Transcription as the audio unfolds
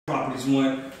Properties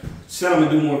 1. Said I'm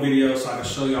gonna do more videos so I can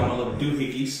show y'all my little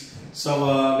doohickeys. So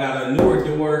got a newer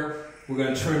door. We're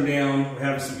gonna trim down. We're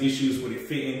having some issues with it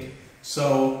fitting.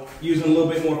 So using a little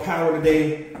bit more power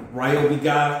today. Ryobi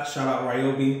guy, shout out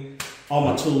Ryobi. All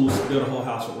my tools, build a whole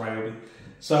house with Ryobi.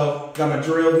 So got my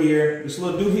drill here. This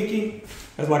little doohickey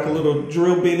has like a little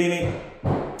drill bit in it.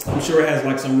 I'm sure it has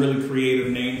like some really creative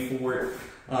name for it.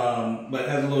 But it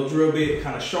has a little drill bit,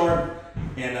 kind of sharp,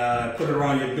 and put it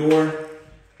around your door,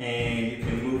 and you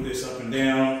can move this up and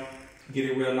down, get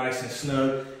it real nice and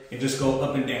snug, and just go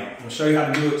up and down. I'm gonna show you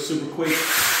how to do it super quick.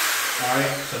 All right,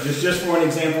 so just for an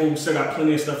example, we still got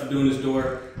plenty of stuff to do in this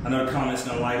door. I know the comments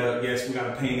gonna light up. Yes, we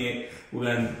gotta paint it. We're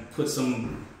gonna put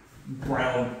some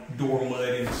brown door mud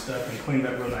and stuff and clean it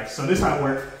up real nice. So this is how it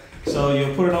works. So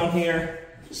you'll put it on here,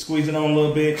 squeeze it on a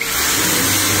little bit, get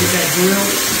that drill,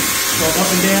 go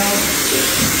up and down.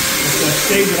 It's gonna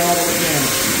stage it all the way down.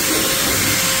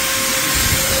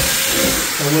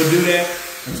 So we'll do that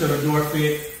until the door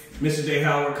fit. Mr. J.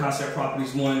 Howard, Concept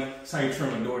Properties 1. That's how you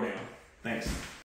trim a door down. Thanks.